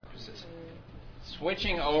purposes.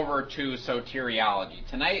 Switching over to soteriology.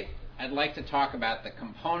 Tonight, I'd like to talk about the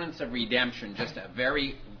components of redemption, just a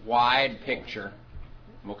very wide picture.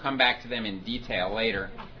 We'll come back to them in detail later.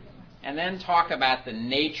 And then talk about the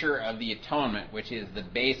nature of the atonement, which is the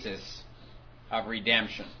basis of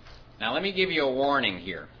redemption. Now, let me give you a warning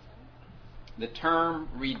here. The term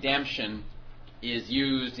redemption is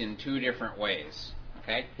used in two different ways.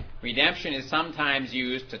 Okay? Redemption is sometimes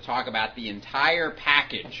used to talk about the entire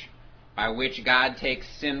package by which God takes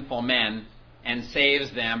sinful men and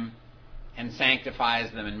saves them and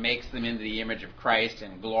sanctifies them and makes them into the image of Christ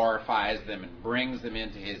and glorifies them and brings them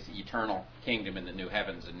into his eternal kingdom in the new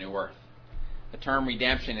heavens and new earth. The term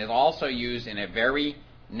redemption is also used in a very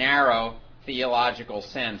narrow theological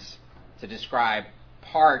sense to describe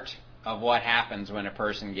part of what happens when a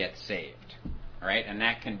person gets saved. All right? And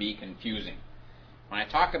that can be confusing. When I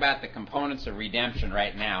talk about the components of redemption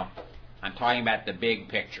right now, I'm talking about the big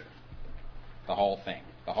picture. The whole thing.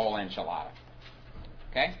 The whole enchilada.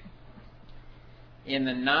 Okay? In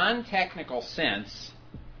the non-technical sense,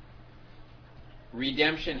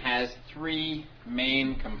 redemption has three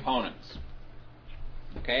main components.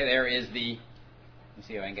 Okay, there is the, let me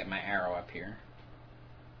see if I can get my arrow up here.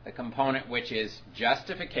 The component which is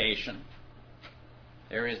justification.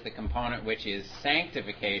 There is the component which is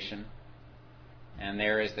sanctification. And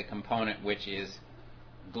there is the component which is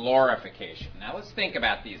glorification. Now let's think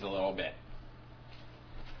about these a little bit.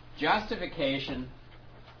 Justification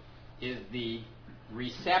is the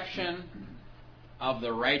reception of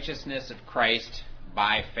the righteousness of Christ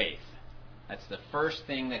by faith. That's the first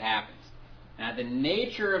thing that happens. Now, the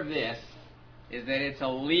nature of this is that it's a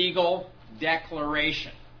legal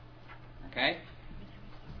declaration. Okay?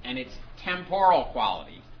 And it's temporal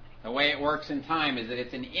quality. The way it works in time is that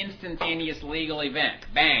it's an instantaneous legal event.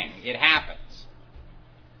 Bang, it happens.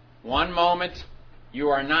 One moment you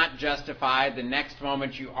are not justified, the next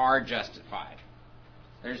moment you are justified.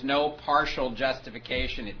 There's no partial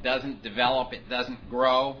justification. It doesn't develop, it doesn't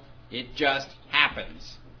grow. It just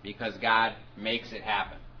happens because God makes it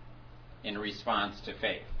happen in response to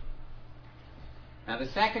faith. Now, the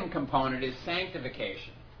second component is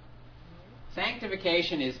sanctification.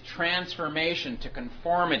 Sanctification is transformation to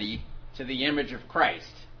conformity to the image of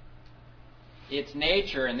Christ. Its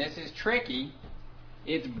nature, and this is tricky,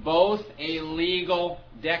 it's both a legal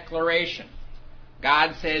declaration.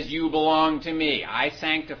 God says, you belong to me. I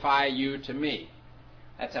sanctify you to me.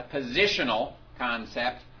 That's a positional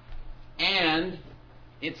concept, and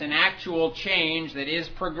it's an actual change that is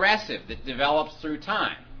progressive, that develops through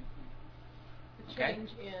time. Change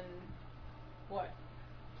in what?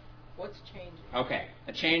 What's changing? Okay,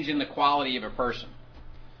 a change in the quality of a person.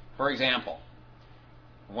 For example,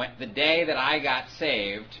 the day that I got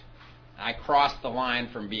saved, I crossed the line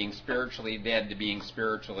from being spiritually dead to being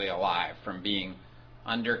spiritually alive, from being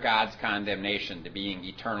under God's condemnation to being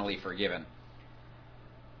eternally forgiven.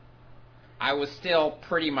 I was still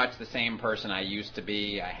pretty much the same person I used to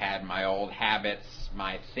be. I had my old habits.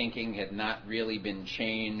 My thinking had not really been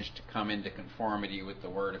changed to come into conformity with the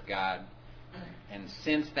Word of God. And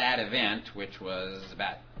since that event, which was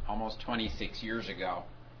about almost 26 years ago,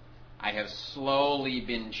 I have slowly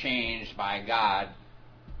been changed by God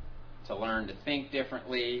to learn to think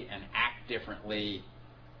differently and act differently,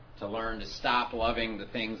 to learn to stop loving the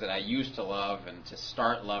things that I used to love and to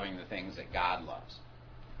start loving the things that God loves.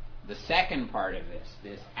 The second part of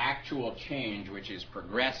this actual change, which is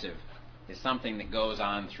progressive, is something that goes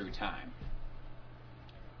on through time.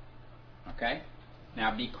 Okay?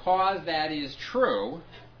 Now, because that is true,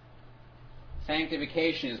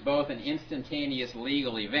 sanctification is both an instantaneous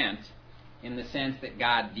legal event in the sense that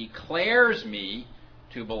God declares me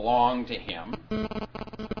to belong to Him,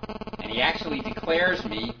 and He actually declares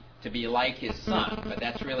me to be like His Son, but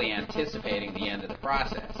that's really anticipating the end of the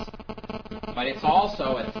process. But it's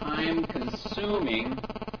also a time-consuming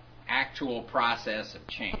actual process of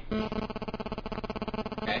change.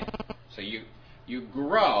 Okay? So you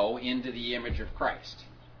grow into the image of Christ.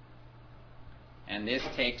 And this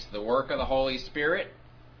takes the work of the Holy Spirit.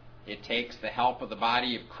 It takes the help of the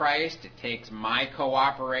body of Christ. It takes my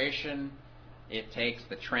cooperation. It takes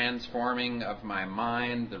the transforming of my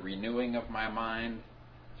mind, the renewing of my mind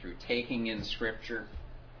through taking in Scripture.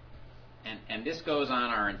 And this goes on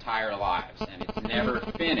our entire lives, and it's never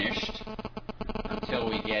finished until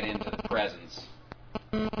we get into the presence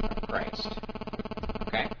of Christ.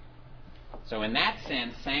 Okay? So in that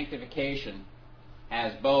sense, sanctification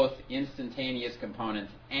has both instantaneous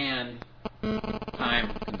components and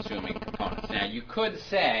time-consuming components. Now, you could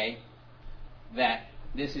say that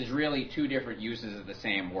this is really two different uses of the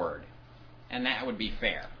same word, and that would be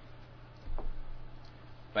fair.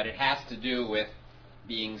 but it has to do with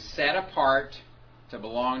being set apart to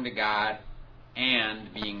belong to God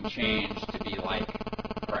and being changed to be like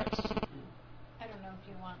Christ. I don't know if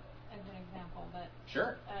you want a good example, but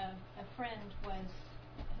Sure. a friend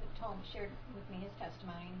shared with me his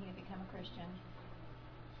testimony, and he had become a Christian,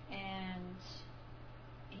 and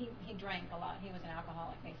he drank a lot. He was an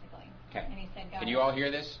alcoholic, basically. Okay. And he said, God, Can you all hear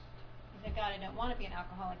this? he said, God, I don't want to be an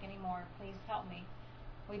alcoholic anymore. Please help me.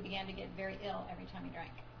 We began to get very ill every time he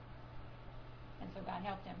drank. And so God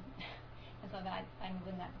helped him. And so that, and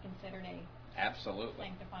wouldn't that be considered a Absolutely.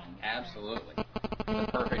 sanctifying experience? Absolutely. It's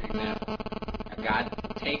a perfect example. Now,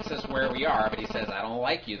 God takes us where we are, but he says, I don't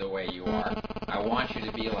like you the way you are. I want you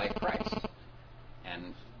to be like Christ.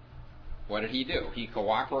 And what did he do? He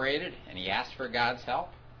cooperated, and he asked for God's help,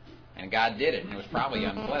 and God did it. And it was probably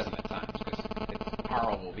unpleasant at times, because it's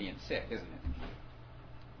horrible being sick, isn't it?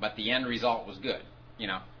 But the end result was good. You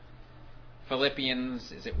know,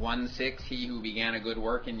 Philippians, is it 1:6? He who began a good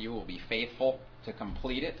work in you will be faithful to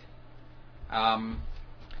complete it.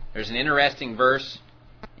 There's an interesting verse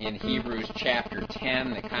in Hebrews chapter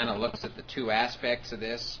 10 that kind of looks at the two aspects of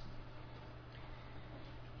this.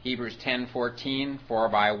 Hebrews 10:14, for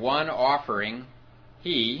by one offering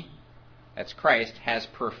he, that's Christ, has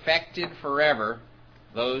perfected forever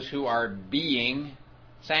those who are being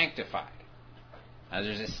sanctified. Now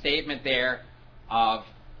there's a statement there of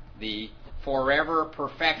the forever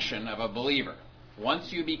perfection of a believer.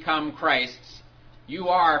 Once you become Christ's, you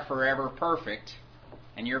are forever perfect,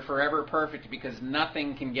 and you're forever perfect because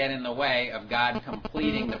nothing can get in the way of God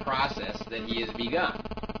completing the process that he has begun.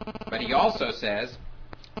 But he also says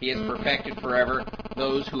he has perfected forever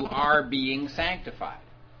those who are being sanctified.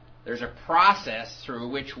 There's a process through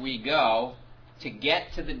which we go to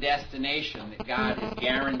get to the destination that God has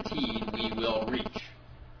guaranteed we will reach.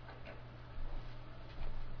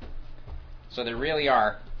 So there really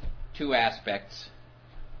are two aspects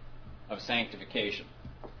of sanctification.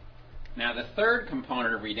 Now, the third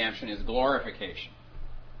component of redemption is glorification.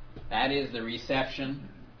 That is the reception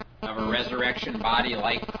of a resurrection body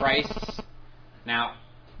like Christ's. Now,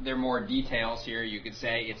 there are more details here. You could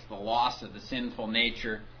say it's the loss of the sinful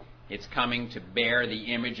nature. It's coming to bear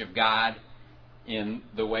the image of God in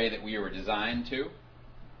the way that we were designed to.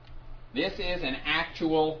 This is an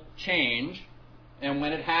actual change, and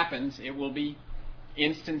when it happens, it will be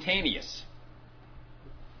instantaneous.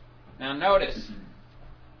 Now notice,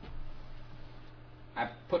 I've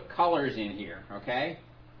put colors in here, okay?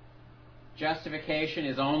 Justification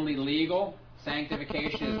is only legal.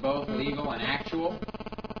 Sanctification is both legal and actual.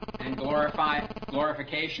 And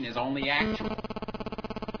glorification is only actual.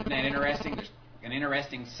 Isn't that interesting? There's an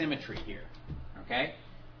interesting symmetry here, okay?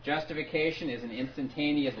 Justification is an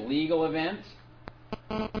instantaneous legal event.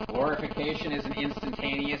 Glorification is an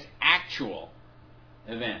instantaneous actual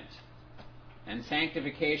event. And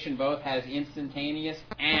sanctification both has instantaneous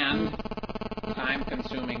and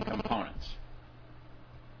time-consuming components.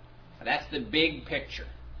 Now, that's the big picture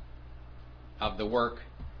of the work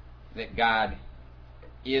that God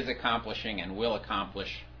is accomplishing and will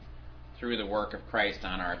accomplish through the work of Christ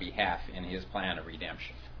on our behalf in his plan of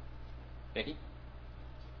redemption. Vicki?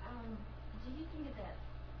 Do you think that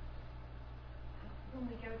when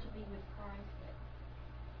we go to be with Christ, that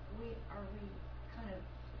we kind of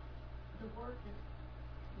the work that's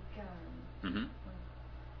begun?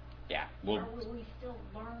 Yeah. Or will we still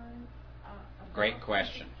learn? Great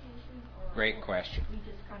question. Great question. We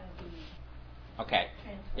just kind of be Okay.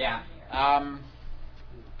 transformed Yeah. there?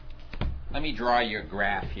 Let me draw you a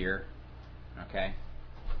graph here. Okay.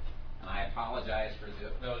 And I apologize for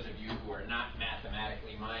those of you who are not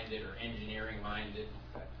mathematically minded or engineering minded.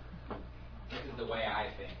 But this is the way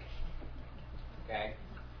I think. Okay.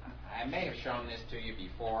 I may have shown this to you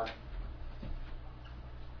before.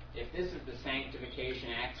 If this is the sanctification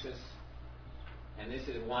axis, and this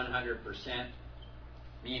is 100%,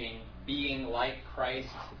 meaning being like Christ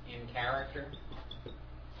in character,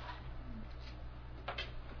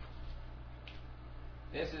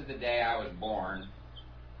 this is the day I was born.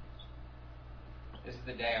 This is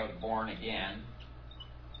the day I was born again.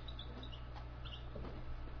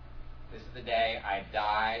 This is the day I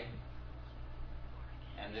die.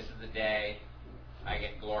 And this is the day I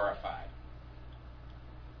get glorified.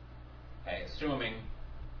 Okay, assuming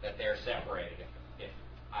that they're separated. If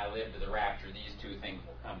I live to the rapture, these two things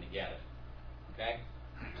will come together. Okay?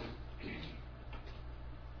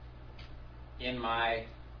 I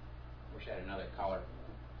wish I had another color.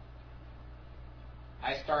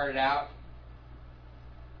 I started out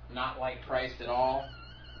not like Christ at all.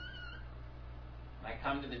 When I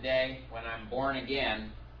come to the day when I'm born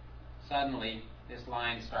again, suddenly this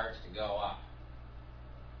line starts to go up.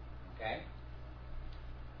 Okay?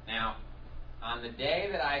 Now, on the day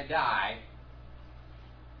that I die,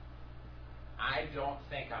 I don't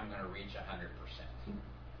think I'm going to reach 100%.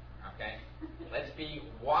 Okay? Let's be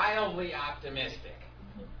wildly optimistic.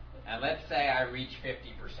 And let's say I reach 50%.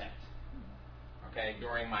 Okay,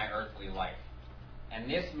 during my earthly life. And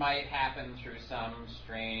this might happen through some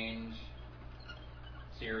strange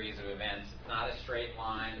series of events. It's not a straight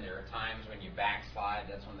line. There are times when you backslide.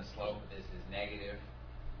 That's when the slope of this is negative.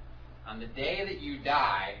 On the day that you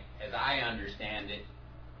die, as I understand it,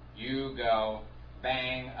 you go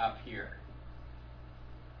bang up here.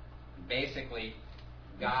 Basically,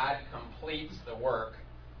 God completes the work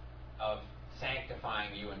of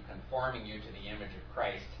sanctifying you and conforming you to the image of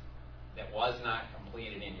Christ that was not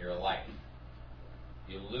completed in your life.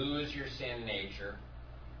 You lose your sin nature.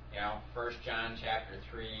 1 John chapter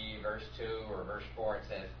 3, verse 2 or verse 4, it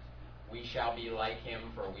says, we shall be like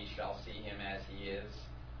him, for we shall see him as he is.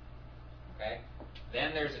 Okay?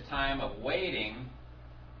 Then there's a time of waiting,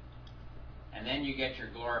 and then you get your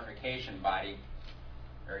glorification body,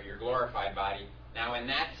 or your glorified body. Now, in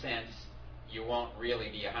that sense, you won't really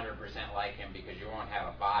be 100% like him because you won't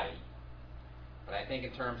have a body. But I think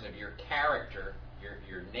in terms of your character,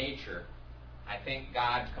 your nature, I think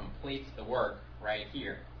God completes the work right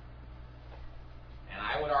here. And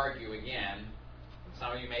I would argue again, and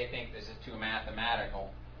some of you may think this is too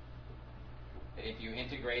mathematical, that if you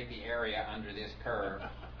integrate the area under this curve,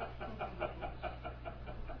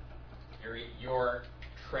 your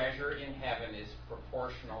treasure in heaven is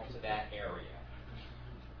proportional to that area.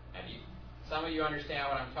 Some of you understand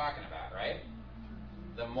what I'm talking about, right?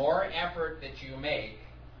 The more effort that you make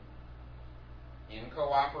in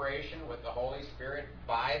cooperation with the Holy Spirit,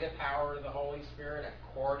 by the power of the Holy Spirit,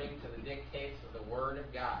 according to the dictates of the Word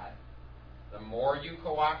of God, the more you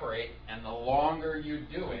cooperate and the longer you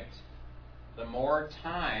do it, the more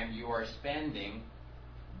time you are spending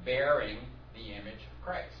bearing the image of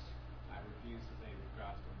Christ. I refuse to think that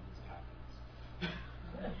God's going to use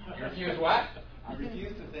calculus. You refuse what? I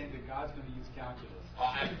refuse to think that God's going to use calculus.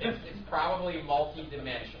 It's probably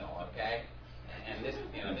multi-dimensional, okay? And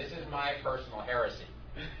this is my personal heresy.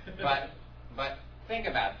 But think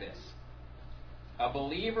about this. A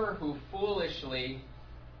believer who foolishly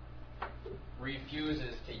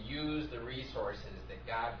refuses to use the resources that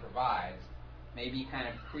God provides may be kind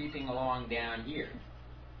of creeping along down here.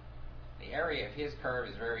 The area of his curve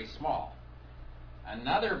is very small.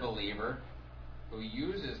 Another believer who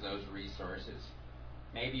uses those resources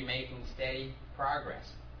may be making steady progress,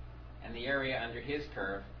 and the area under his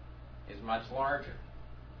curve is much larger.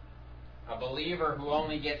 A believer who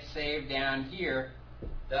only gets saved down here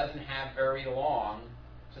doesn't have very long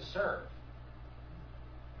to serve.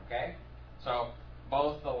 Okay? So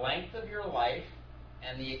both the length of your life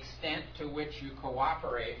and the extent to which you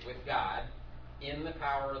cooperate with God in the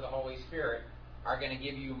power of the Holy Spirit are going to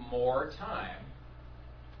give you more time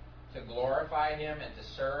to glorify him and to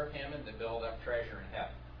serve him and to build up treasure in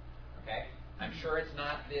heaven. Okay? I'm sure it's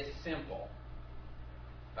not this simple,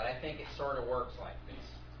 but I think it sort of works like this.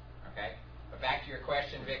 Okay? But back to your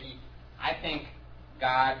question, Vicki, I think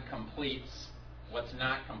God completes what's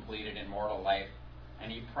not completed in mortal life,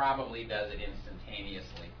 and he probably does it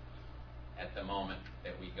instantaneously at the moment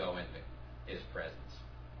that we go into his presence.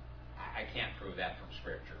 I can't prove that from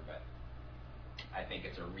Scripture, but I think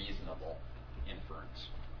it's a reasonable inference.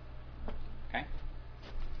 Okay?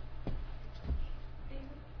 David?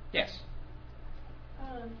 Yes.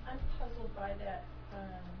 I'm puzzled by that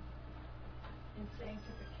in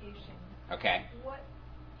sanctification. Okay. What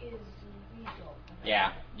is legal?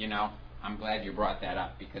 Yeah, I'm glad you brought that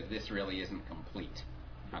up because this really isn't complete.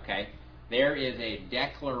 Okay? There is a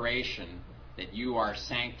declaration that you are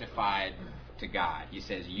sanctified to God. He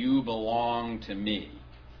says, you belong to me.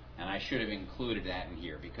 And I should have included that in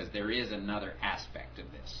here because there is another aspect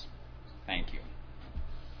of this. Thank you.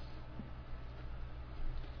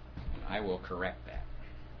 And I will correct that.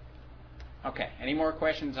 Okay, any more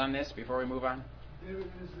questions on this before we move on? David,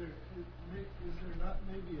 is there not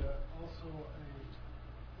maybe also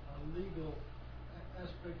a legal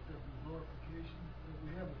aspect of the glorification? That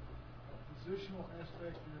we have a positional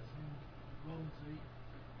aspect that's in Romans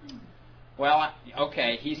 8? Well,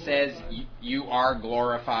 okay, he says you are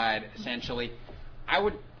glorified, essentially. I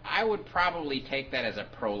would probably take that as a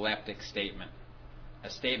proleptic statement, a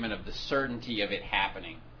statement of the certainty of it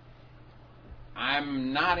happening.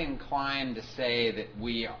 I'm not inclined to say that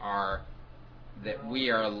we are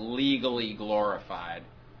legally glorified.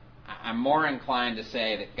 I'm more inclined to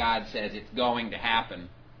say that God says it's going to happen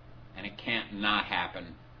and it can't not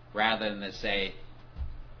happen, rather than to say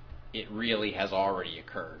it really has already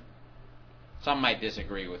occurred. Some might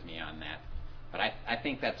disagree with me on that, but I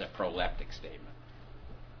think that's a proleptic statement.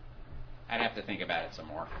 I'd have to think about it some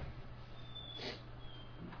more.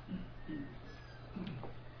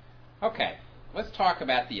 Okay, let's talk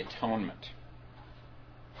about the atonement.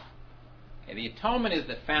 Okay, the atonement is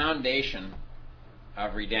the foundation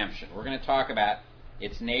of redemption. We're going to talk about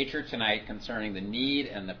its nature tonight concerning the need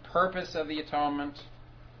and the purpose of the atonement,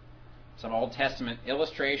 some Old Testament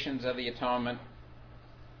illustrations of the atonement,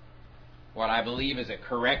 what I believe is a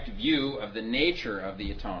correct view of the nature of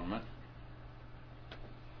the atonement,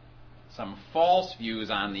 some false views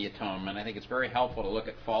on the atonement. I think it's very helpful to look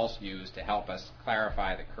at false views to help us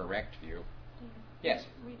clarify the correct view. Yes?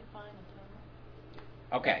 Redefine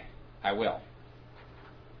atonement. Okay, I will.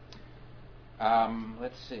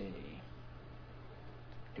 Let's see.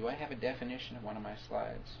 Do I have a definition of one of my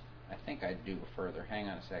slides? I think I do further. Hang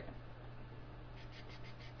on a second.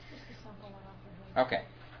 Just a simple one off your head. Okay.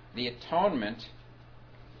 The atonement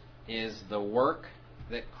is the work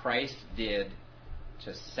that Christ did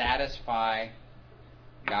to satisfy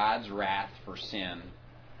God's wrath for sin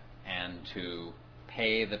and to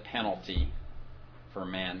pay the penalty for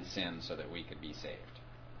man's sin so that we could be saved.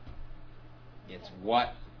 It's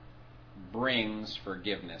what brings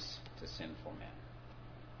forgiveness to sinful men.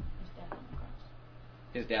 His death on the cross.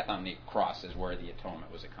 His death on the cross is where the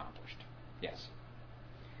atonement was accomplished. Yes.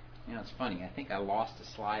 You know, it's funny. I think I lost a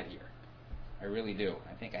slide here. I really do.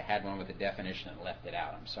 I think I had one with a definition and left it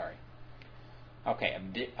out. I'm sorry. Okay,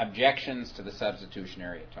 objections to the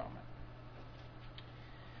substitutionary atonement.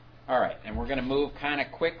 All right, and we're going to move kind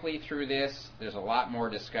of quickly through this. There's a lot more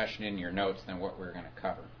discussion in your notes than what we're going to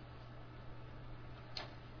cover.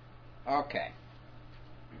 Okay.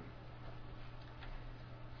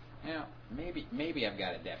 Now, maybe I've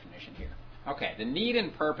got a definition here. Okay, the need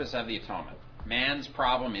and purpose of the atonement. Man's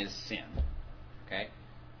problem is sin. Okay?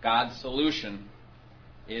 God's solution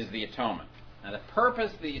is the atonement. Now, the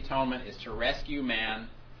purpose of the atonement is to rescue man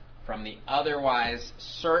from the otherwise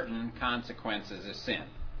certain consequences of sin,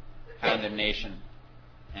 condemnation,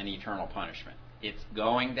 and eternal punishment. It's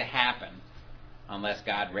going to happen unless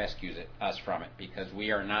God rescues us from it, because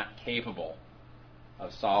we are not capable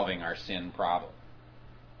of solving our sin problem.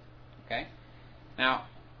 Okay? Now,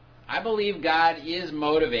 I believe God is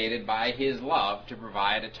motivated by His love to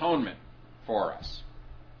provide atonement for us.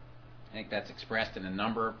 I think that's expressed in a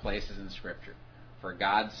number of places in Scripture. For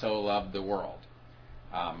God so loved the world.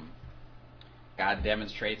 God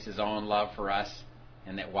demonstrates His own love for us,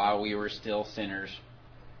 and that while we were still sinners,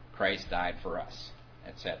 Christ died for us,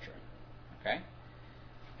 etc. Okay?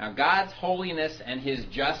 Now, God's holiness and His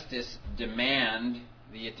justice demand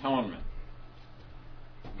the atonement.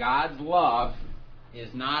 God's love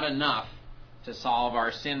is not enough to solve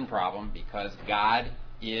our sin problem, because God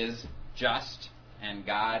is just and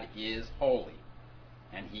God is holy,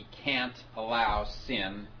 and He can't allow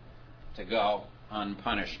sin to go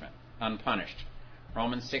unpunished.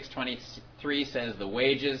 Romans 6:23 says the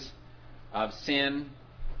wages of sin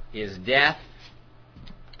is death.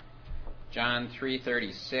 John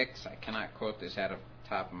 3:36, I cannot quote this out of the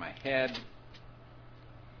top of my head.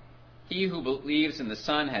 He who believes in the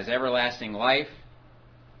Son has everlasting life,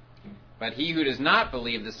 but he who does not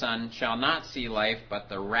believe the Son shall not see life, but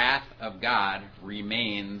the wrath of God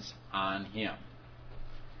remains on him.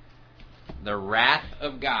 The wrath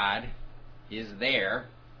of God is there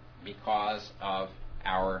because of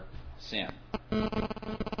our sin.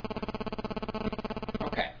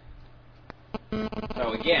 Okay.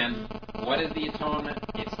 So again, what is the atonement?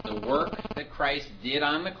 It's the work that Christ did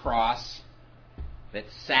on the cross that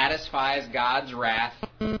satisfies God's wrath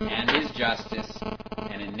and His justice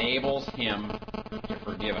and enables Him to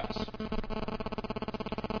forgive us.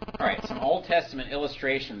 All right, some Old Testament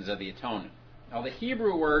illustrations of the atonement. Now, the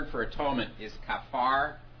Hebrew word for atonement is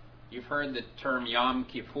kafar. You've heard the term Yom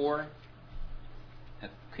Kippur.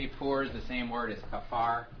 Kippur is the same word as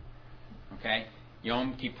kafar. Okay?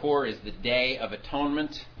 Yom Kippur is the Day of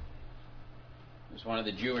Atonement. It was one of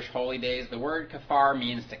the Jewish holy days. The word kafar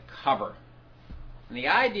means to cover. And the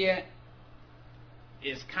idea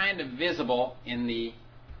is kind of visible in the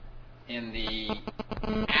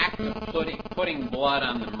act of putting blood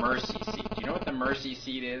on the mercy seat. Do you know what the mercy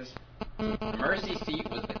seat is? The mercy seat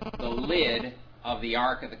was the lid of the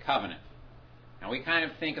Ark of the Covenant. Now, we kind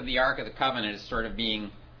of think of the Ark of the Covenant as sort of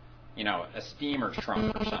being, you know, a steamer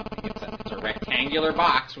trunk or something. It's a rectangular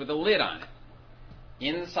box with a lid on it.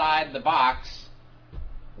 Inside the box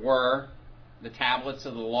were the tablets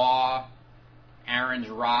of the law, Aaron's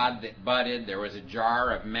rod that budded, there was a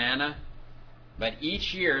jar of manna. But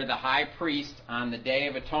each year, the high priest on the Day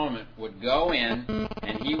of Atonement would go in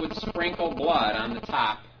and he would sprinkle blood on the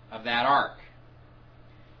top of that ark.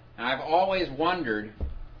 And I've always wondered,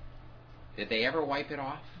 did they ever wipe it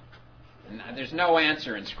off? And there's no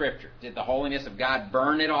answer in Scripture. Did the holiness of God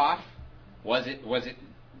burn it off? Was it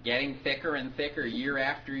getting thicker and thicker year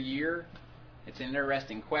after year? It's an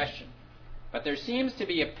interesting question. But there seems to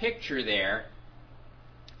be a picture there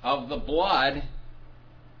of the blood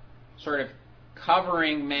sort of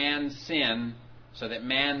covering man's sin so that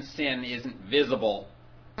man's sin isn't visible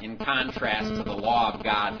in contrast to the law of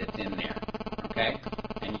God that's in there. Okay?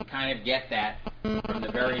 And you kind of get that from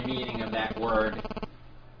the very meaning of that word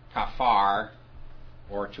kafar,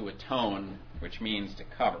 or to atone, which means to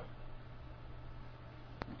cover.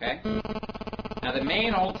 Okay? Now the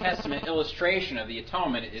main Old Testament illustration of the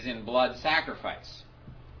atonement is in blood sacrifice.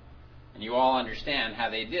 And you all understand how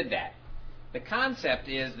they did that. The concept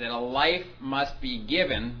is that a life must be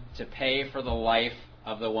given to pay for the life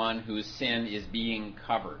of the one whose sin is being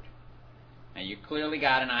covered. Now you clearly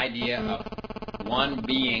got an idea of one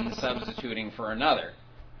being substituting for another.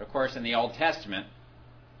 Of course, in the Old Testament,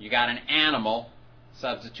 you got an animal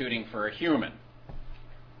substituting for a human.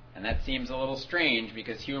 And that seems a little strange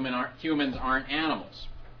because humans aren't animals.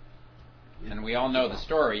 And we all know the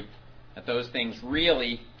story that those things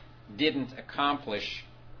really didn't accomplish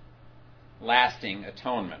lasting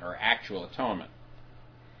atonement or actual atonement.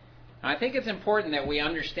 Now, I think it's important that we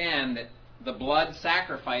understand that the blood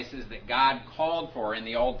sacrifices that God called for in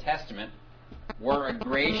the Old Testament were a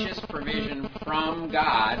gracious provision from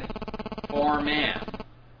God for man,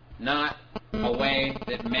 not a way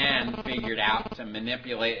that man figured out to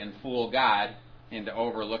manipulate and fool God into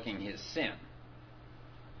overlooking his sin.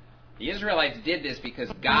 The Israelites did this because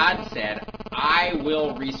God said, I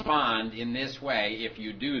will respond in this way if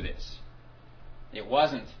you do this. It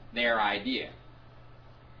wasn't their idea.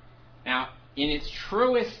 Now, in its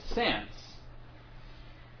truest sense,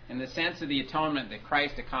 in the sense of the atonement that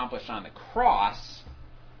Christ accomplished on the cross,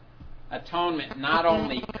 atonement not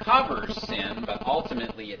only covers sin, but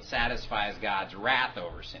ultimately it satisfies God's wrath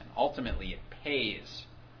over sin. Ultimately, it pays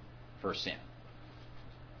for sin.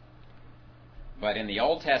 But in the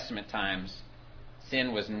Old Testament times,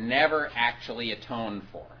 sin was never actually atoned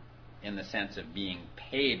for in the sense of being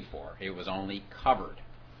paid for. It was only covered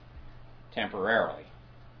temporarily.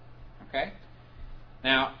 Okay?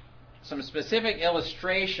 Now, some specific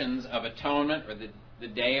illustrations of atonement, or the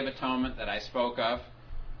Day of Atonement that I spoke of,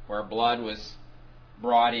 where blood was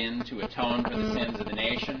brought in to atone for the sins of the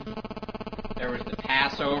nation. There was the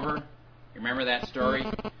Passover. You remember that story?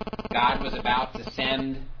 God was about to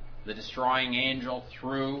send the destroying angel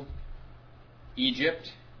through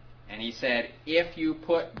Egypt, and he said, if you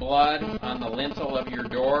put blood on the lintel of your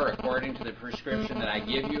door according to the prescription that I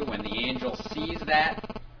give you, when the angel sees that,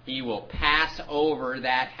 he will pass over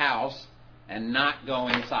that house and not go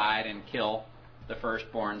inside and kill the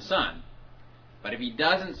firstborn son. But if he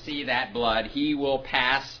doesn't see that blood, he will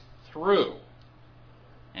pass through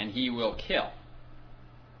and he will kill.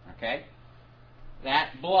 Okay?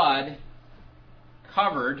 That blood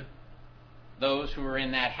covered those who were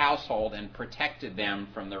in that household and protected them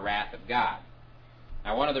from the wrath of God.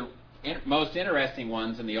 Now, one of the most interesting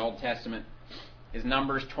ones in the Old Testament is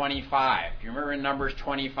Numbers 25. Do you remember in Numbers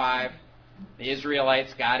 25? The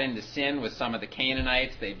Israelites got into sin with some of the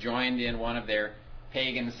Canaanites. They joined in one of their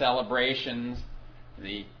pagan celebrations.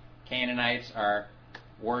 The Canaanites are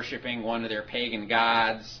worshiping one of their pagan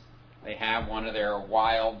gods. They have one of their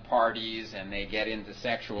wild parties and they get into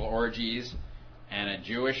sexual orgies. And a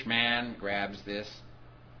Jewish man grabs this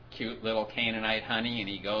cute little Canaanite honey and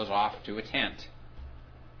he goes off to a tent.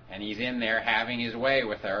 And he's in there having his way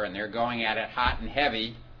with her, and they're going at it hot and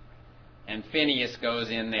heavy. And Phinehas goes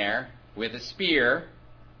in there with a spear,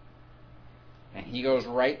 and he goes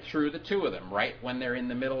right through the two of them, right when they're in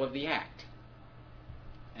the middle of the act.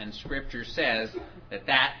 And Scripture says that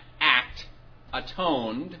that act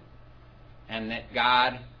atoned, and that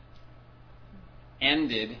God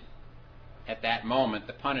ended at that moment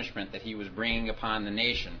the punishment that he was bringing upon the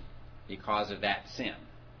nation because of that sin.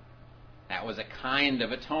 That was a kind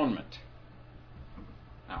of atonement.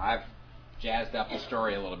 Now, I've jazzed up the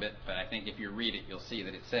story a little bit, but I think if you read it, you'll see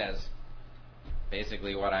that it says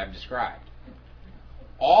basically what I've described.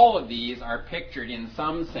 All of these are pictured in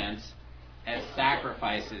some sense as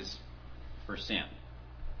sacrifices for sin.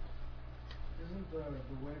 Isn't the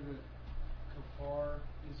way that kafar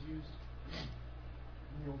is used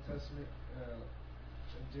in the Old Testament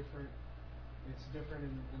different? It's different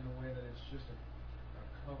in the way that it's just a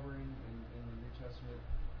covering in the New Testament.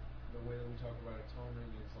 The way that we talk about atonement,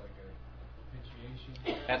 it's like a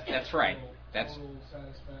propitiation. That's right. Total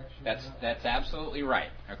satisfaction. That's absolutely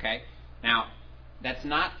right. Okay. Now, that's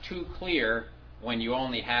not too clear when you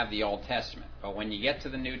only have the Old Testament. But when you get to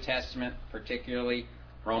the New Testament, particularly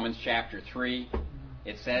Romans chapter 3,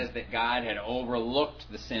 it says that God had overlooked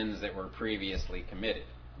the sins that were previously committed.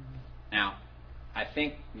 Now, I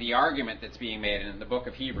think the argument that's being made in the book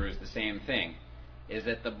of Hebrews, the same thing, is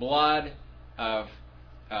that the blood of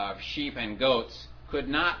sheep and goats could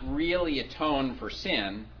not really atone for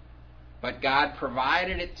sin, but God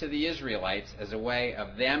provided it to the Israelites as a way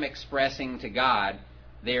of them expressing to God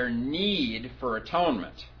their need for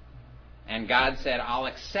atonement. And God said, I'll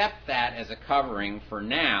accept that as a covering for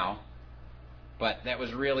now, but that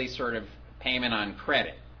was really sort of payment on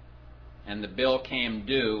credit. And the bill came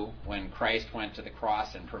due when Christ went to the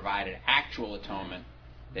cross and provided actual atonement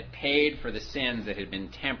that paid for the sins that had been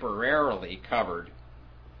temporarily covered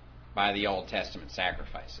by the Old Testament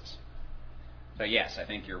sacrifices. So yes, I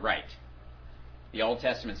think you're right. The Old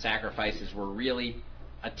Testament sacrifices were really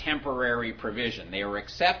a temporary provision. They were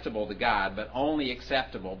acceptable to God, but only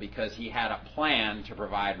acceptable because he had a plan to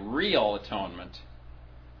provide real atonement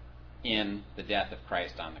in the death of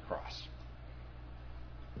Christ on the cross.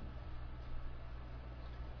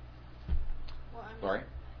 Well, Lori?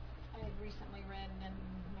 I had recently read, and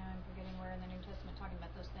now I'm forgetting where in the New Testament, talking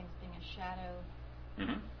about those things being a shadow.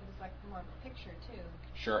 Mm-hmm. It was like more of a picture, too.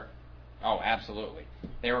 Sure. Oh, absolutely.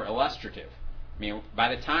 They were illustrative. I mean,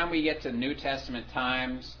 by the time we get to New Testament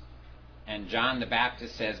times, and John the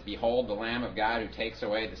Baptist says, "Behold the Lamb of God who takes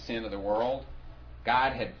away the sin of the world,"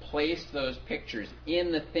 God had placed those pictures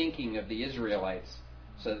in the thinking of the Israelites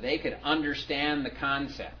so that they could understand the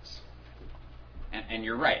concepts. And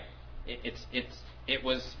you're right. It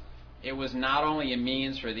was not only a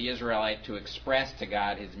means for the Israelite to express to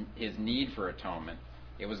God his need for atonement.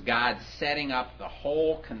 It was God setting up the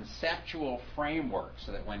whole conceptual framework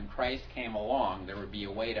so that when Christ came along, there would be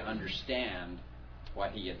a way to understand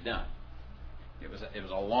what he had done. It was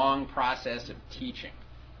a long process of teaching,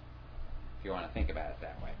 if you want to think about it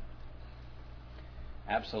that way.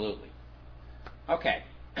 Absolutely. Okay.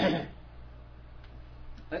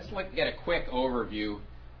 Let's get a quick overview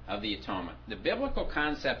of the atonement. The biblical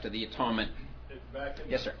concept of the atonement.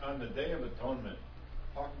 Yes, sir. On the Day of Atonement,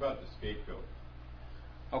 talk about the scapegoat.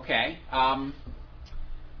 Okay.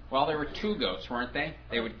 Well, there were two goats, weren't they?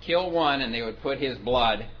 They would kill one, and they would put his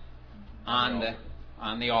blood on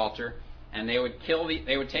the altar, and they would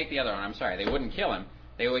take the other one. I'm sorry, they wouldn't kill him.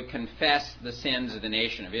 They would confess the sins of the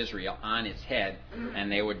nation of Israel on his head, and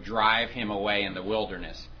they would drive him away in the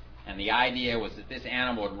wilderness. And the idea was that this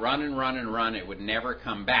animal would run and run and run. It would never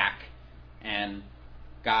come back. And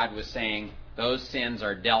God was saying, those sins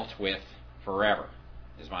are dealt with forever,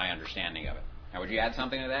 is my understanding of it. Now, would you add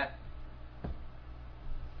something to that?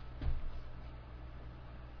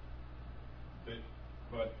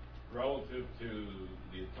 But relative to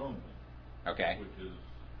the atonement, Okay. which is,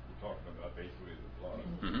 we're talking about basically the blood,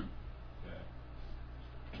 Mm-hmm.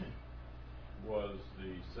 was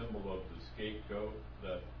the symbol of the scapegoat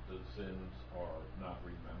that the sins are not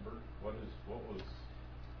remembered?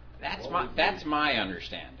 That's my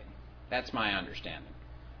understanding. That's my understanding.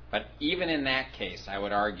 But even in that case, I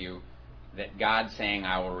would argue that God saying,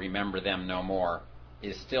 "I will remember them no more,"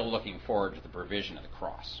 is still looking forward to the provision of the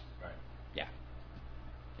cross. Right. Yeah.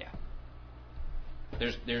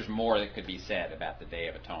 There's more that could be said about the Day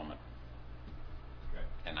of Atonement, Okay.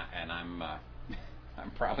 and I'm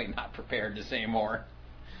I'm probably not prepared to say more.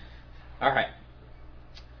 All right.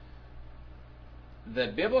 The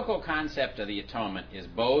biblical concept of the atonement is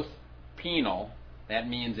both penal, that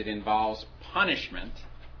means it involves punishment,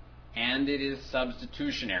 and it is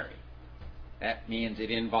substitutionary. That means it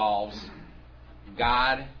involves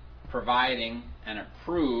God providing an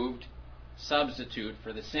approved substitute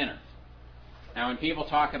for the sinner. Now, when people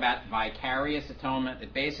talk about vicarious atonement,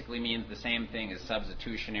 it basically means the same thing as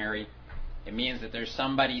substitutionary. It means that there's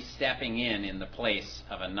somebody stepping in the place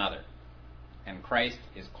of another. And Christ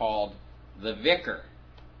is called the vicar.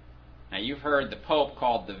 Now, you've heard the Pope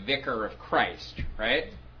called the vicar of Christ,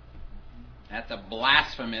 right? That's a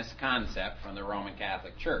blasphemous concept from the Roman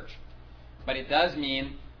Catholic Church. But it does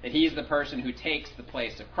mean that he's the person who takes the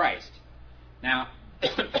place of Christ. Now,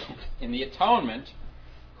 in the atonement,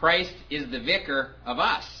 Christ is the vicar of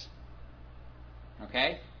us.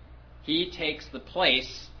 Okay? He takes the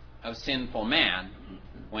place of sinful man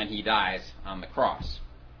when he dies on the cross.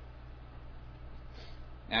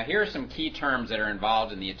 Now, here are some key terms that are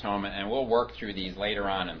involved in the atonement, and we'll work through these later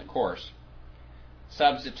on in the course.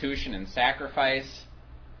 Substitution and sacrifice,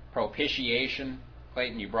 propitiation.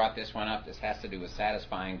 Clayton, you brought this one up. This has to do with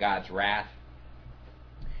satisfying God's wrath.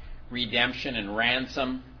 Redemption and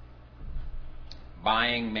ransom,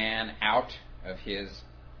 buying man out of his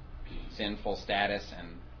sinful status and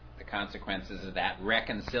the consequences of that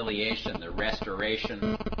reconciliation, the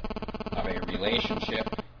restoration of a relationship.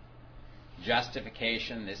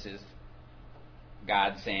 Justification, this is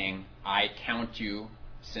God saying, I count you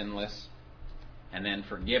sinless. And then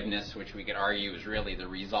forgiveness, which we could argue is really the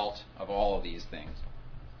result of all of these things.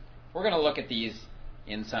 We're going to look at these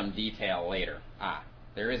in some detail later.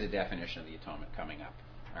 There is a definition of the atonement coming up.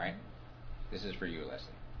 All right? This is for you, Leslie.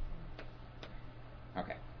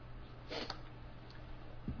 Okay.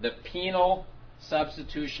 The penal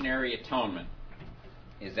substitutionary atonement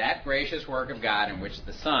is that gracious work of God in which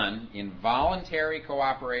the Son, in voluntary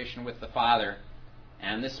cooperation with the Father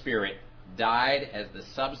and the Spirit, died as the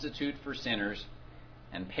substitute for sinners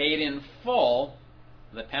and paid in full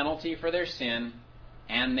the penalty for their sin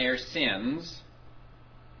and their sins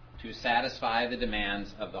to satisfy the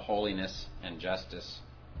demands of the holiness and justice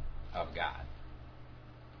of God.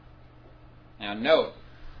 Now note,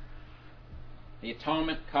 the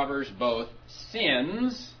atonement covers both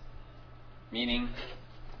sins, meaning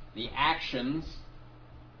the actions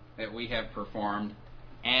that we have performed,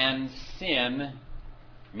 and sin,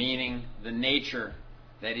 meaning the nature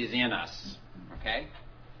that is in us. Okay?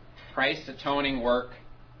 Christ's atoning work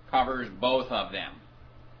covers both of them,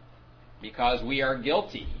 because we are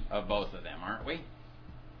guilty of both of them, aren't we?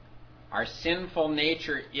 Our sinful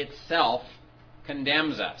nature itself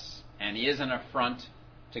condemns us and is an affront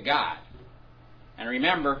to God. And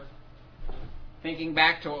remember, thinking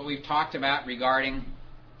back to what we've talked about regarding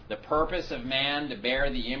the purpose of man to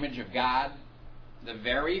bear the image of God, the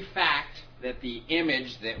very fact that the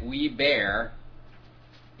image that we bear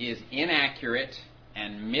is inaccurate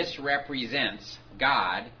and misrepresents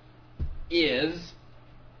God is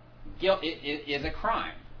a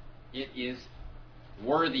crime. It is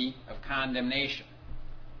worthy of condemnation.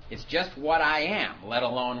 It's just what I am, let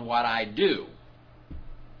alone what I do,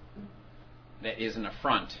 that is an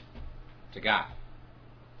affront to God.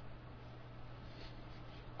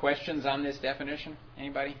 Questions on this definition?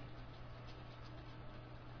 Anybody?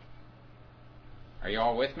 Are you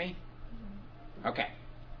all with me? Okay.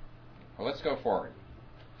 Well, let's go forward.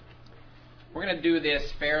 We're going to do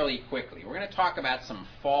this fairly quickly. We're going to talk about some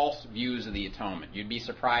false views of the atonement. You'd be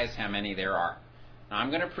surprised how many there are. Now, I'm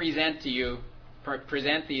going to present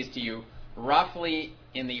these to you roughly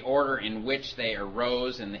in the order in which they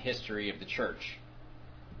arose in the history of the church.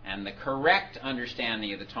 And the correct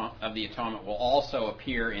understanding of the atonement will also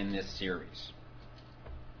appear in this series.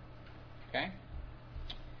 Okay?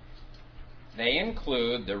 They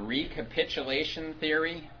include the recapitulation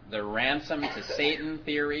theory, the ransom to Satan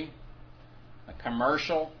theory, the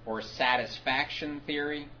commercial or satisfaction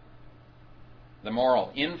theory, the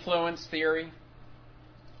moral influence theory,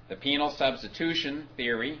 the penal substitution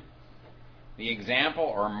theory, the example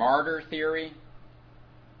or martyr theory,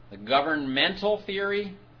 the governmental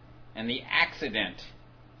theory, and the accident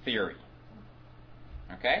theory.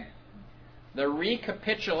 Okay? The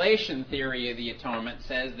recapitulation theory of the atonement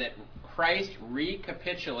says that Christ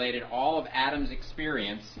recapitulated all of Adam's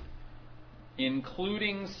experience,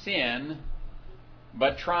 including sin,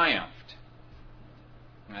 but triumphed.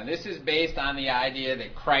 Now, this is based on the idea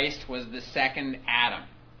that Christ was the second Adam.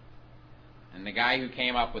 And the guy who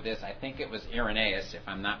came up with this, I think it was Irenaeus, if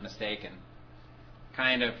I'm not mistaken,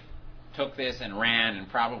 kind of took this and ran and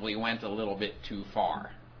probably went a little bit too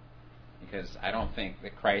far. Because I don't think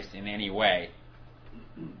that Christ in any way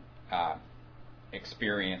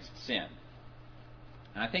experienced sin.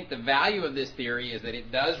 And I think the value of this theory is that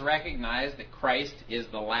it does recognize that Christ is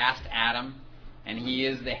the last Adam and he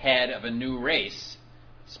is the head of a new race,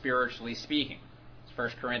 spiritually speaking. It's 1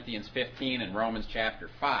 Corinthians 15 and Romans chapter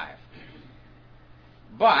 5.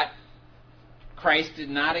 But Christ did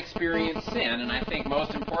not experience sin, and I think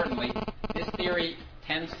most importantly, this theory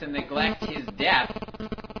tends to neglect his death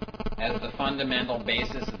as the fundamental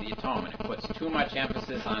basis of the atonement. It puts too much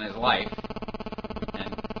emphasis on his life,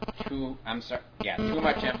 and too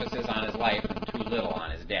much emphasis on his life and too little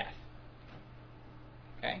on his death.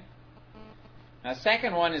 Okay? Now, the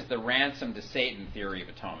second one is the ransom to Satan theory of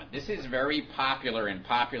atonement. This is very popular in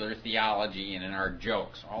popular theology and in our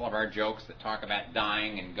jokes. All of our jokes that talk about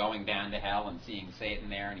dying and going down to hell and seeing Satan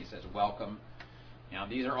there, and he says, welcome. Now,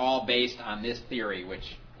 these are all based on this theory,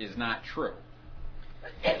 which is not true.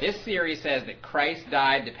 This theory says that Christ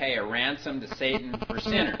died to pay a ransom to Satan for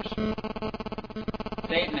sinners.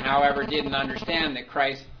 Satan, however, didn't understand that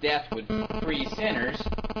Christ's death would free sinners.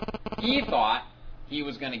 He thought he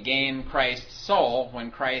was going to gain Christ's soul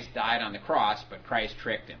when Christ died on the cross, but Christ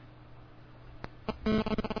tricked him.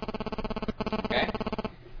 Okay?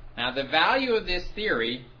 Now, the value of this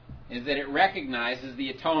theory is that it recognizes the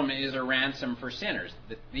atonement is a ransom for sinners.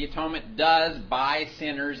 The atonement does buy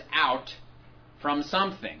sinners out from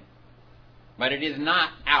something, but it is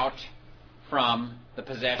not out from the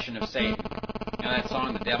possession of Satan. You know that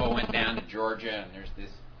song, "The Devil Went Down to Georgia," and there's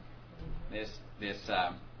this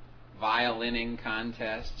violining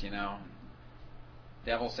contest, you know.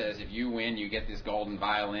 Devil says, if you win, you get this golden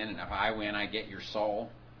violin, and if I win, I get your soul.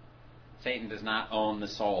 Satan does not own the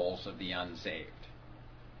souls of the unsaved.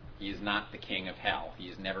 He is not the king of hell. He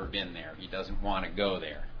has never been there. He doesn't want to go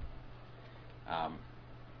there.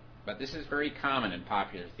 But this is very common in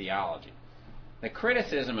popular theology. The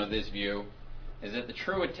criticism of this view is that the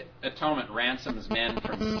true atonement ransoms men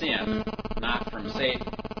from sin, not from Satan.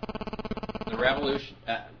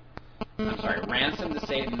 Ransom to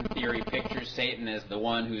Satan theory pictures Satan as the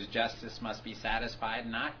one whose justice must be satisfied,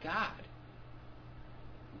 not God.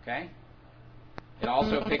 Okay? It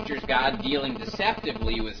also pictures God dealing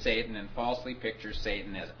deceptively with Satan and falsely pictures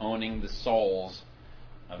Satan as owning the souls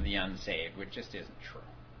of the unsaved, which just isn't true.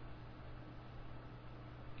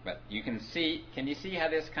 But you can see how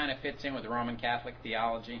this kind of fits in with Roman Catholic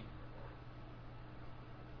theology?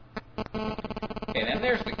 Okay, then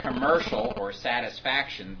there's the commercial or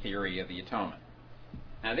satisfaction theory of the atonement.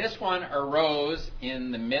 Now this one arose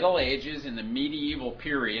in the Middle Ages, in the medieval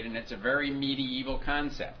period, and it's a very medieval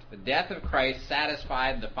concept. The death of Christ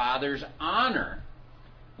satisfied the Father's honor,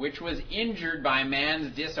 which was injured by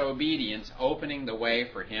man's disobedience, opening the way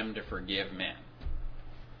for him to forgive men.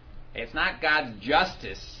 It's not God's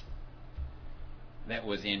justice that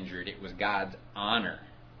was injured, it was God's honor.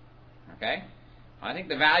 Okay? I think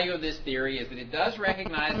the value of this theory is that it does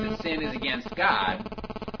recognize that sin is against God,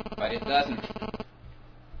 but it doesn't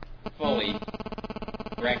fully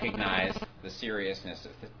recognize the seriousness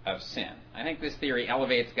of sin. I think this theory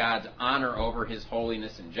elevates God's honor over his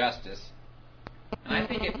holiness and justice, and I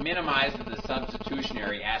think it minimizes the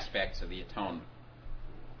substitutionary aspects of the atonement.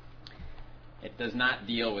 It does not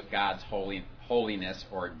deal with God's holiness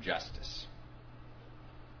or justice.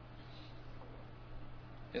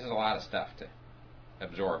 This is a lot of stuff to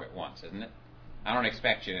absorb at once, isn't it? I don't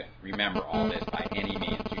expect you to remember all this by any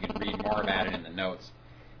means. You can read more about it in the notes.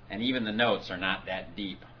 And even the notes are not that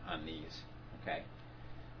deep on these. Okay?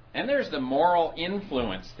 And there's the moral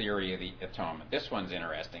influence theory of the atonement. This one's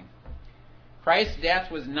interesting. Christ's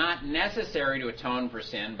death was not necessary to atone for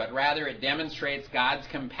sin, but rather it demonstrates God's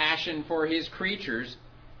compassion for his creatures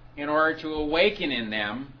in order to awaken in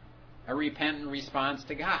them a repentant response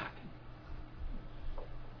to God.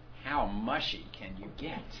 How mushy can you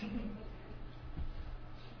get?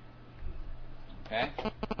 Okay?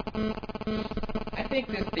 I think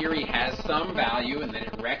this theory has some value in that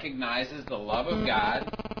it recognizes the love of God,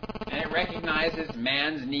 and it recognizes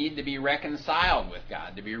man's need to be reconciled with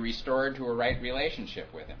God, to be restored to a right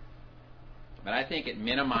relationship with him. But I think it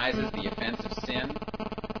minimizes the offense of sin.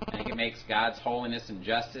 I think it makes God's holiness and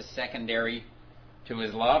justice secondary to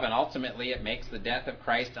his love, and ultimately it makes the death of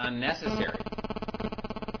Christ unnecessary,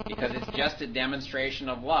 because it's just a demonstration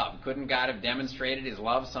of love. Couldn't God have demonstrated his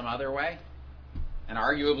love some other way? And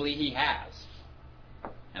arguably he has.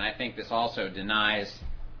 And I think this also denies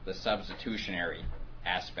the substitutionary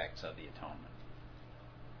aspects of the atonement.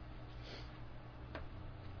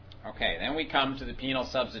 Okay, then we come to the penal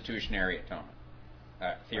substitutionary atonement,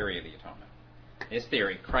 theory of the atonement. This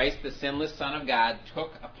theory, Christ, the sinless Son of God,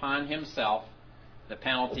 took upon himself the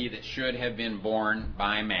penalty that should have been borne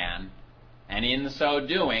by man, and in so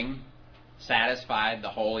doing, satisfied the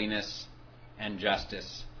holiness and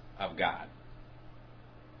justice of God.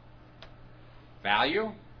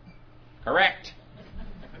 Value? Correct.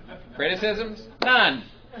 Criticisms? None.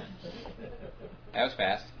 That was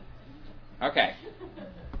fast. Okay.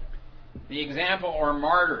 The example or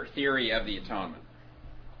martyr theory of the atonement.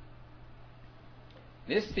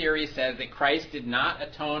 This theory says that Christ did not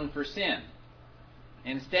atone for sin.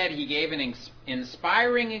 Instead, he gave an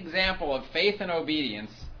inspiring example of faith and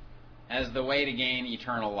obedience as the way to gain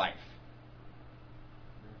eternal life.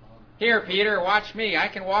 Here, Peter, watch me. I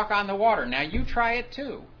can walk on the water. Now you try it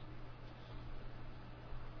too.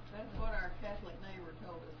 That's what our Catholic neighbor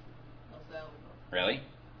told us in El Salvador. Really?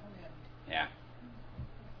 Oh, yeah. Yeah.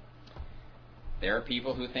 There are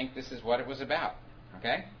people who think this is what it was about.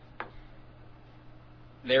 Okay?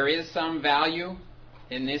 There is some value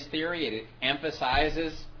in this theory. It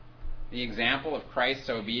emphasizes the example of Christ's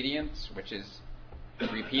obedience, which is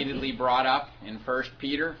repeatedly brought up in 1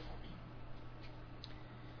 Peter.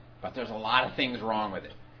 But there's a lot of things wrong with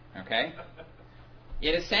it. Okay?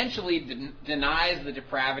 It essentially denies the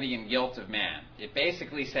depravity and guilt of man. It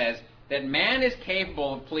basically says that man is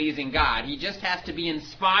capable of pleasing God. He just has to be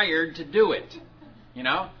inspired to do it. You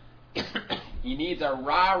know? He needs a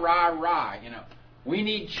rah, rah, rah, you know. We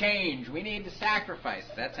need change. We need to sacrifice.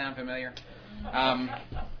 Does that sound familiar?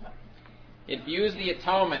 It views the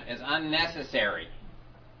atonement as unnecessary.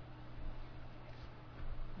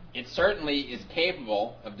 It certainly is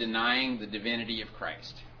capable of denying the divinity of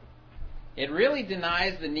Christ. It really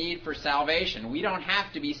denies the need for salvation. We don't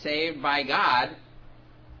have to be saved by God,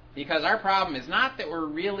 because our problem is not that we're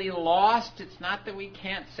really lost. It's not that we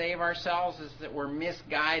can't save ourselves. It's that we're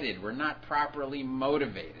misguided. We're not properly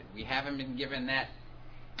motivated. We haven't been given that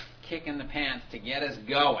kick in the pants to get us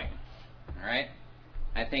going. All right?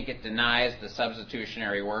 I think it denies the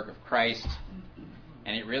substitutionary work of Christ,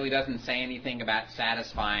 and it really doesn't say anything about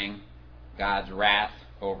satisfying God's wrath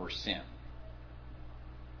over sin.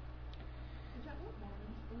 Is that what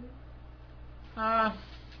Mormons believe?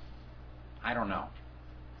 I don't know.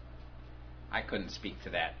 I couldn't speak to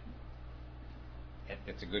that.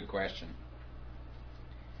 It's a good question.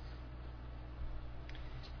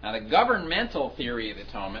 Now, the governmental theory of the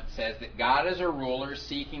atonement says that God is a ruler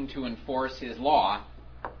seeking to enforce his law,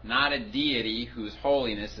 not a deity whose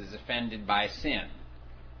holiness is offended by sin.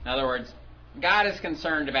 In other words, God is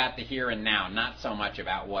concerned about the here and now, not so much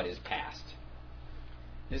about what is past.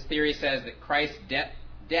 This theory says that Christ's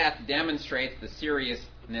death demonstrates the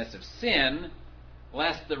seriousness of sin,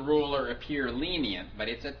 lest the ruler appear lenient, but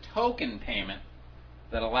it's a token payment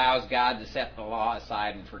that allows God to set the law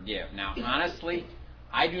aside and forgive. Now, honestly,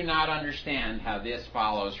 I do not understand how this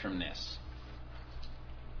follows from this.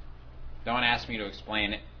 Don't ask me to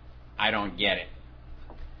explain it. I don't get it.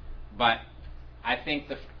 But I think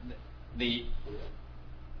the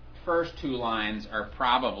first two lines are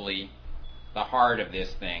probably the heart of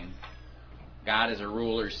this thing. God is a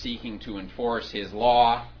ruler seeking to enforce his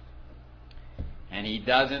law, and he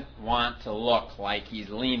doesn't want to look like he's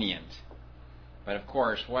lenient. But of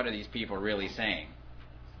course, what are these people really saying?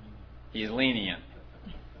 He's lenient.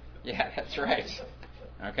 Yeah, that's right.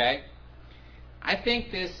 Okay? I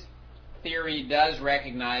think this theory does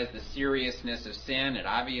recognize the seriousness of sin. It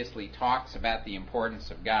obviously talks about the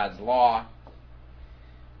importance of God's law.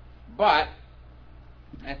 But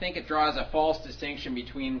I think it draws a false distinction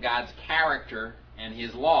between God's character and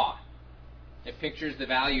his law. It pictures the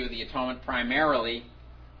value of the atonement primarily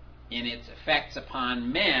in its effects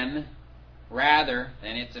upon men rather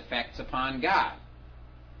than its effects upon God.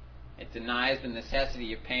 It denies the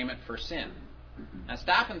necessity of payment for sin. Now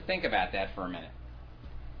stop and think about that for a minute.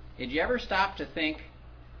 Did you ever stop to think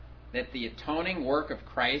that the atoning work of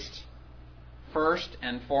Christ first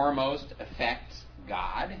and foremost affects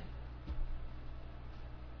God?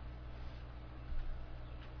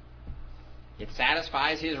 It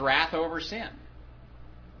satisfies his wrath over sin,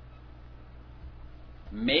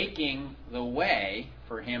 making the way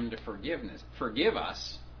for him to forgive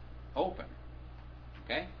us open.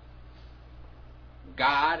 Okay?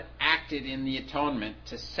 God acted in the atonement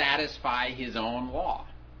to satisfy his own law.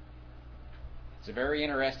 It's a very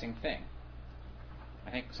interesting thing.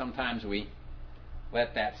 I think sometimes we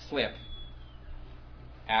let that slip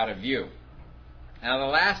out of view. Now,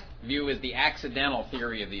 the last view is the accidental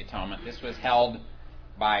theory of the atonement. This was held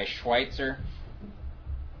by Schweitzer.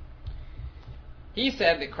 He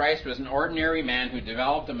said that Christ was an ordinary man who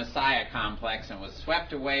developed a Messiah complex and was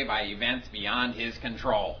swept away by events beyond his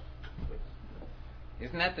control.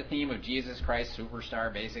 Isn't that the theme of Jesus Christ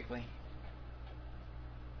Superstar, basically?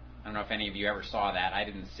 I don't know if any of you ever saw that. I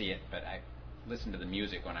didn't see it, but I listened to the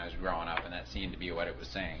music when I was growing up, and that seemed to be what it was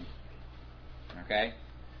saying. Okay?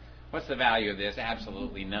 What's the value of this?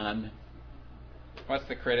 Absolutely none. What's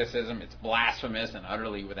the criticism? It's blasphemous and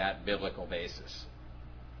utterly without biblical basis.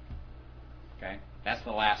 Okay? That's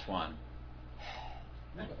the last one.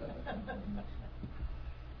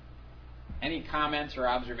 Any comments or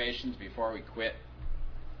observations before we quit?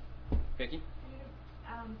 Vicki?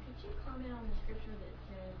 Could you comment on the scripture that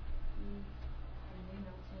said he who knew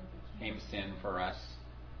no sin Became sin for us.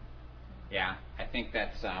 Yeah, I think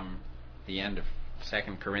that's the end of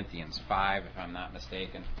 2 Corinthians 5, if I'm not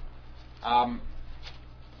mistaken.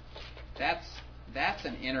 That's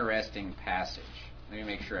an interesting passage. Let me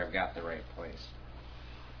make sure I've got the right place.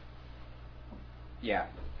 Yeah,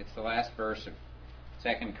 it's the last verse of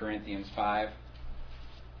 2 Corinthians 5.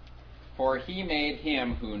 For he made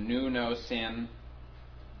him who knew no sin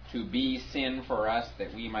to be sin for us,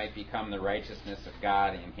 that we might become the righteousness of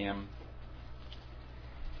God in him.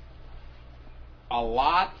 A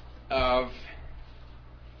lot of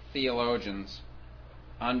theologians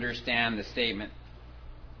understand the statement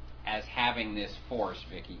as having this force,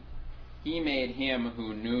 Vicki. He made him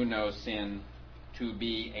who knew no sin to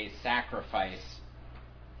be a sacrifice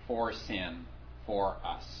for sin for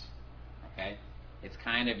us. Okay? It's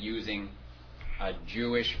kind of using a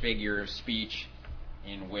Jewish figure of speech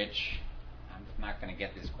in which, I'm not going to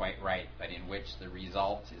get this quite right, but in which the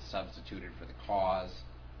result is substituted for the cause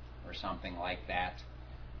or something like that.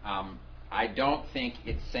 I don't think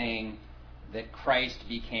it's saying that Christ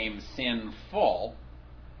became sinful,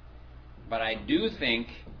 but I do think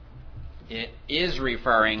it is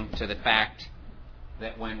referring to the fact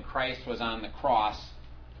that when Christ was on the cross,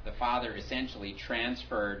 the Father essentially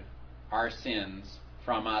transferred our sins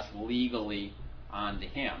from us legally onto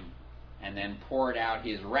him, and then poured out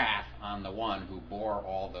his wrath on the one who bore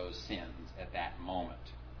all those sins at that moment.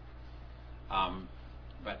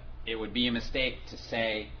 But it would be a mistake to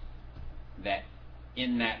say that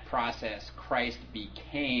in that process Christ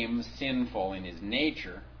became sinful in his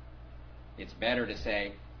nature. It's better to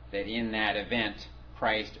say that in that event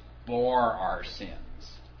Christ bore our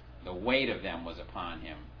sins. The weight of them was upon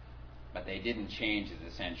him, but they didn't change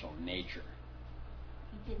his essential nature.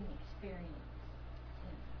 He didn't experience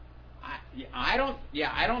sin. I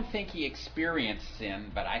don't think he experienced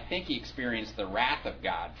sin, but I think he experienced the wrath of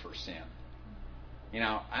God for sin. You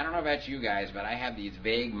know, I don't know about you guys, but I have these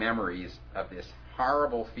vague memories of this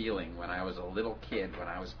horrible feeling when I was a little kid, when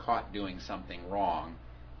I was caught doing something wrong,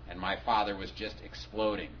 and my father was just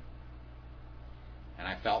exploding. And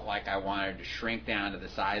I felt like I wanted to shrink down to the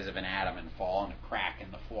size of an atom and fall in a crack in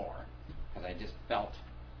the floor, because I just felt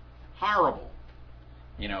horrible.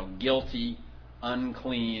 You know, guilty,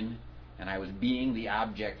 unclean, and I was being the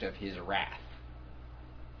object of his wrath.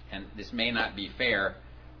 And this may not be fair,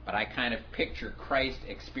 but I kind of picture Christ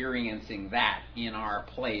experiencing that in our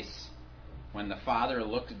place when the Father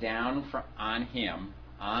looks down on him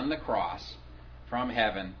on the cross from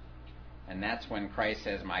heaven, and that's when Christ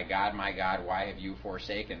says, my God, why have you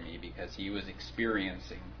forsaken me?" Because he was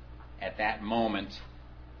experiencing at that moment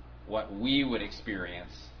what we would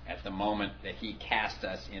experience at the moment that he cast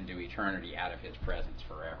us into eternity out of his presence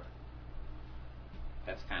forever.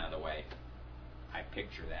 That's kind of the way I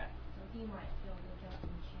picture that. So he might feel the guilt and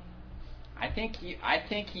shame. I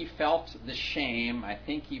think he felt the shame. I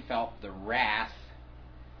think he felt the wrath.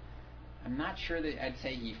 I'm not sure that I'd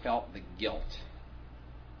say he felt the guilt.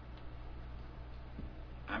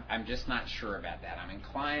 I'm just not sure about that. I'm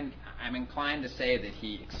inclined to say that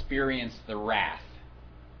he experienced the wrath.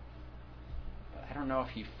 But I don't know if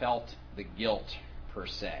he felt the guilt per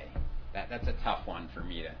se. That's a tough one for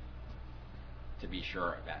me to be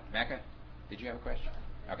sure about. Becca, did you have a question?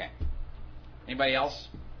 Okay. Anybody else?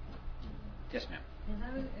 Yes, ma'am.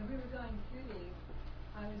 As we were going through these,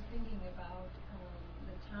 I was thinking about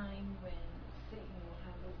the time when Satan will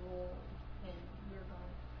have the role and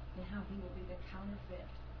how he will be the counterfeit,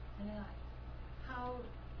 and how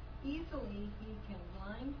easily he can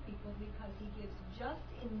blind people because he gives just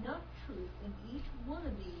enough truth in each one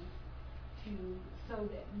of these so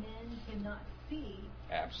that men cannot see.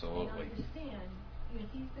 Absolutely. And understand. You know,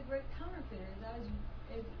 he's the great counterfeiter.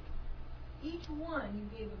 As each one you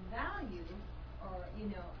gave a value or,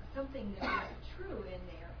 something that was true in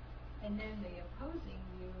there, and then the opposing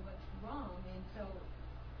view what's wrong. And so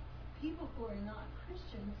people who are not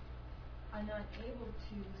Christians are not able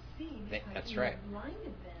to see because That's he's right. blinded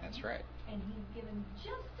them. That's right. And he's given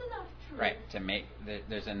just enough truth. Right, to make,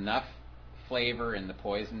 there's enough flavor in the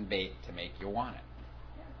poison bait to make you want it.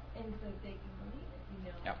 Yeah. And so they can believe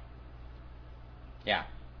it, Yep. Yeah.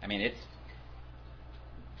 I mean,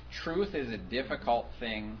 truth is a difficult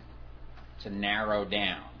thing to narrow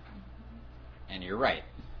down. And you're right.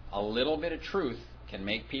 A little bit of truth can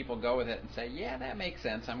make people go with it and say, yeah, that makes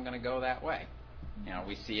sense. I'm going to go that way. You know,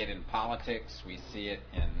 we see it in politics. We see it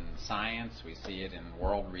in science. We see it in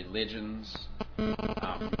world religions. I'm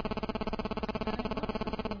also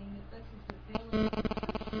feeling that this is the failing of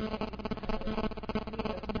the church today because we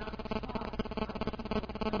have not taught our people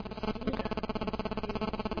to understand and to be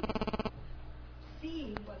able to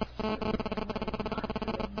see what's true and what is not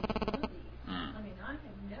true in each one of these. I mean, I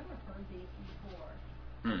have never heard these before.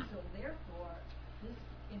 And so therefore, this,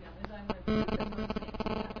 as I went through them, I'm saying,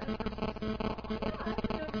 yeah, that person's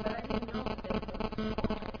but I didn't know that they were.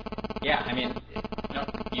 Yeah, I mean,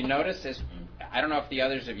 you notice this. I don't know if the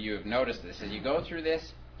others of you have noticed this. As you go through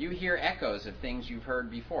this, you hear echoes of things you've heard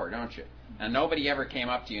before, don't you? Now, nobody ever came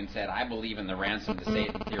up to you and said, I believe in the ransom to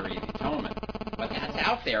Satan theory of atonement. But that's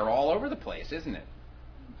out there all over the place, isn't it?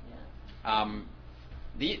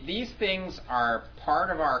 These things are part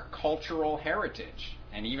of our cultural heritage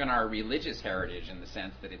and even our religious heritage in the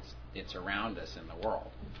sense that it's around us in the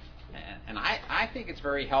world. And I think it's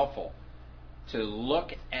very helpful to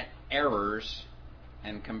look at errors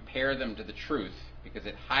and compare them to the truth because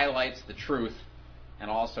it highlights the truth and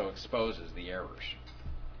also exposes the errors.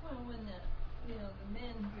 Well, when you know, the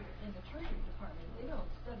men who are in the treasury department, they don't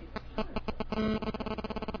study the counterfeit.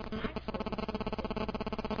 Actually,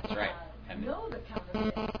 That's right. And know the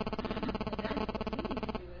counterfeit. And that's what we need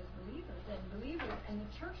to do as believers. And believers, and the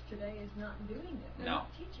church today is not doing it. They're No.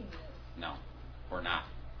 not teaching this. no, we're not.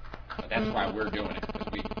 But that's why we're doing it,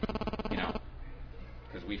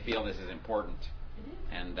 because we feel this is important. It is.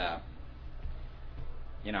 And,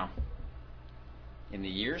 in the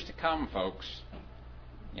years to come, folks,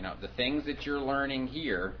 the things that you're learning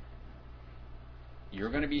here, you're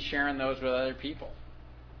going to be sharing those with other people.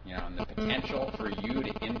 And the potential for you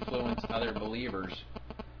to influence other believers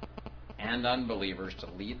and unbelievers to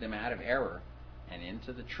lead them out of error and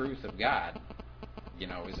into the truth of God,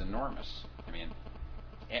 is enormous. I mean,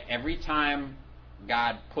 every time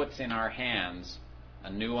God puts in our hands a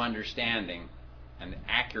new understanding, an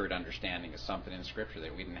accurate understanding of something in Scripture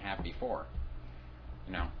that we didn't have before,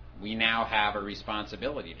 we now have a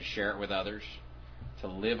responsibility to share it with others, to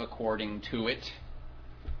live according to it,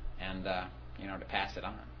 and, to pass it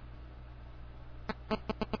on. All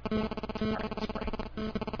right, let's pray.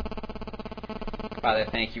 Father,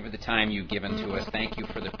 thank you for the time you've given to us. Thank you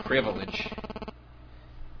for the privilege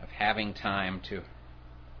of having time to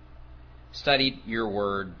study your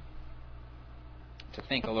word, to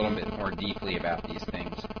think a little bit more deeply about these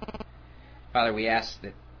things. Father, we ask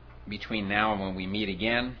that between now and when we meet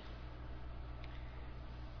again,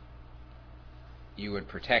 you would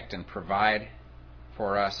protect and provide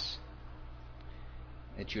for us,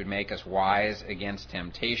 that you would make us wise against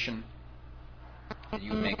temptation, that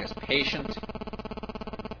you would make us patient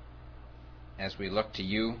as we look to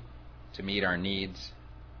you to meet our needs.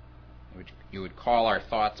 You would call our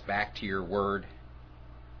thoughts back to your word.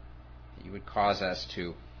 That you would cause us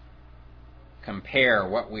to compare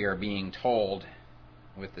what we are being told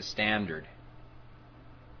with the standard,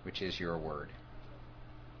 which is your word.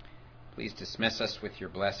 Please dismiss us with your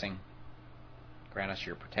blessing. Grant us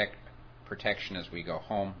your protection as we go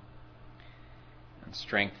home, and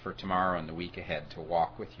strength for tomorrow and the week ahead to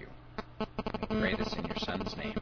walk with you. I pray this in your Son's name.